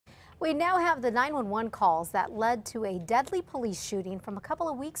We now have the 911 calls that led to a deadly police shooting from a couple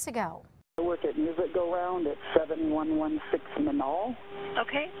of weeks ago. I work at Music Go Round at 7116 Manal.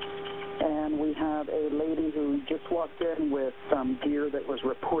 Okay. And we have a lady who just walked in with some gear that was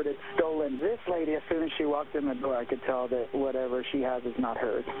reported stolen. This lady, as soon as she walked in the door, I could tell that whatever she has is not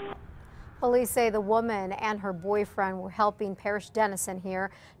hers. Police say the woman and her boyfriend were helping Parish Dennison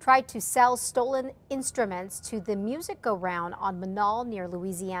here try to sell stolen instruments to the Music Go Round on Manal near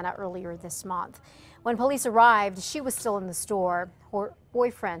Louisiana earlier this month. When police arrived, she was still in the store. Her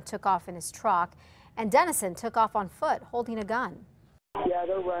boyfriend took off in his truck, and Dennison took off on foot holding a gun. Yeah,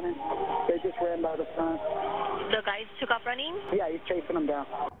 they're running. They just ran by the front. The guys took off running? Yeah, he's chasing them down.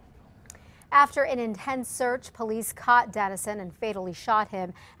 After an intense search, police caught Dennison and fatally shot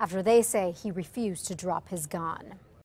him after they say he refused to drop his gun.